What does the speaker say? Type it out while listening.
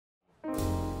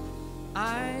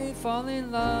I fall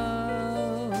in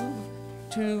love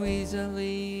too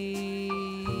easily.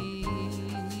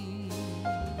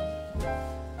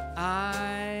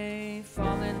 I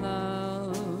fall in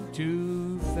love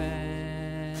too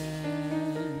fast.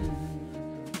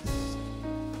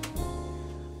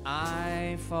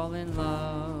 I fall in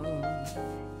love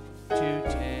too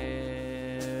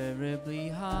terribly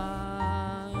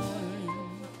hard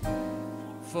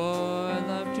for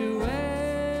love to ever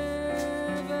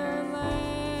last.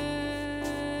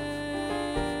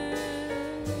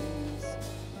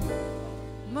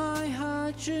 My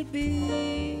heart should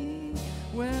be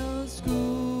well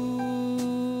schooled,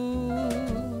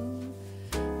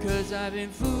 'cause I've been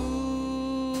fooled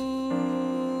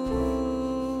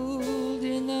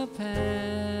in the past,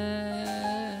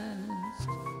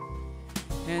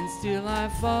 and still I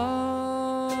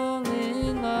fall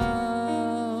in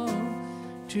love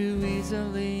too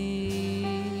easily.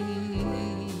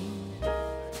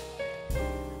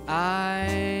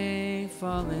 I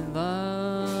fall in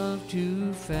love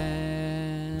too fast.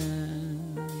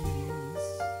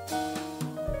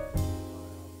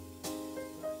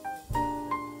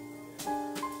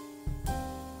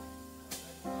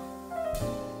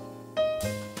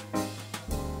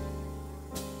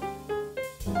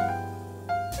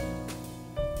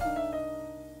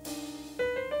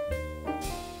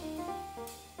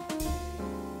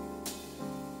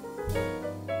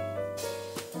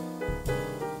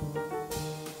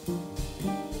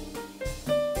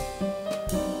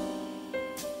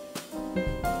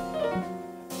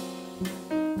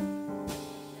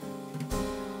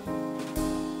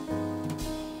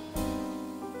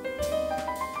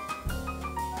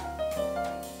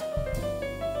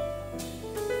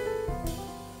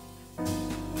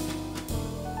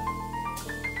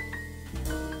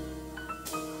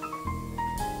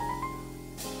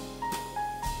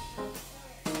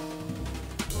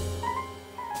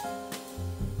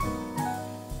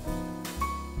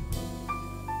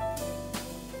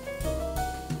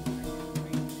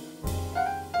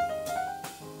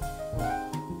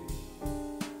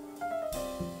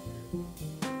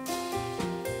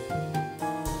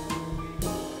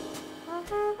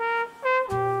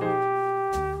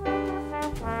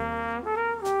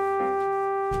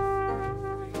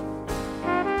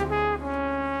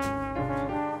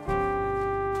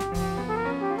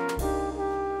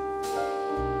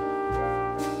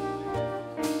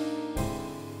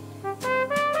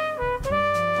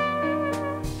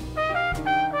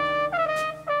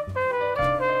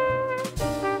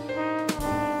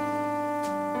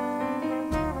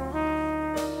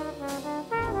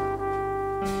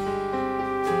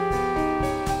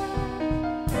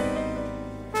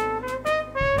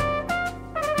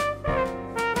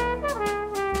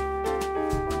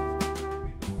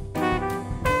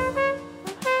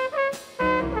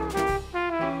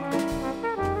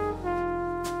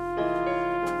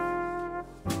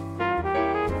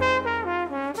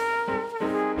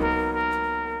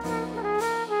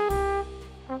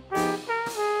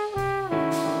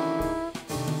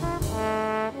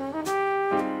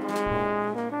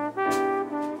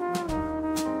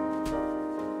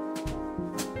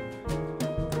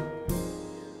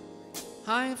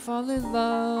 I fall in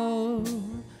love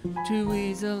too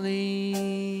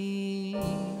easily.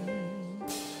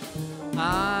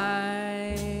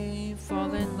 I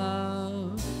fall in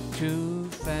love too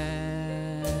fast.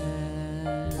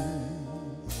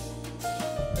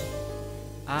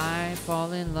 I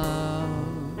fall in love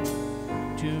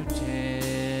too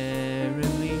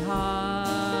terribly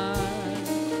hard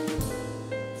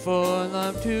for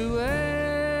love to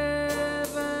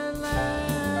ever last.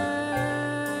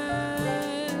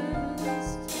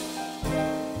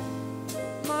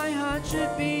 My heart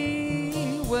should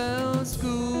be well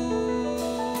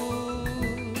schooled,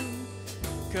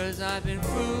 'cause I've been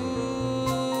fooled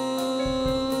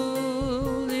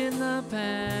in the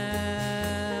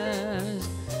past,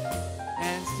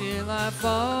 and still I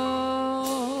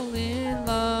fall in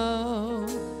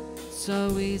love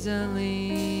so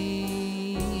easily.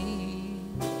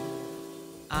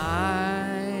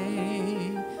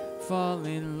 I fall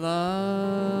in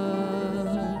love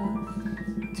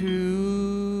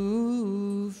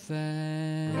too fast.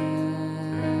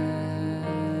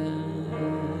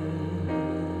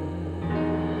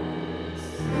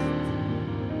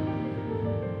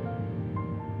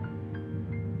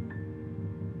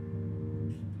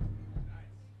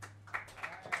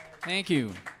 Thank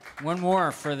you. One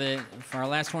more for our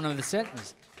last one of the set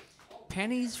was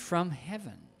Pennies from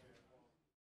Heaven.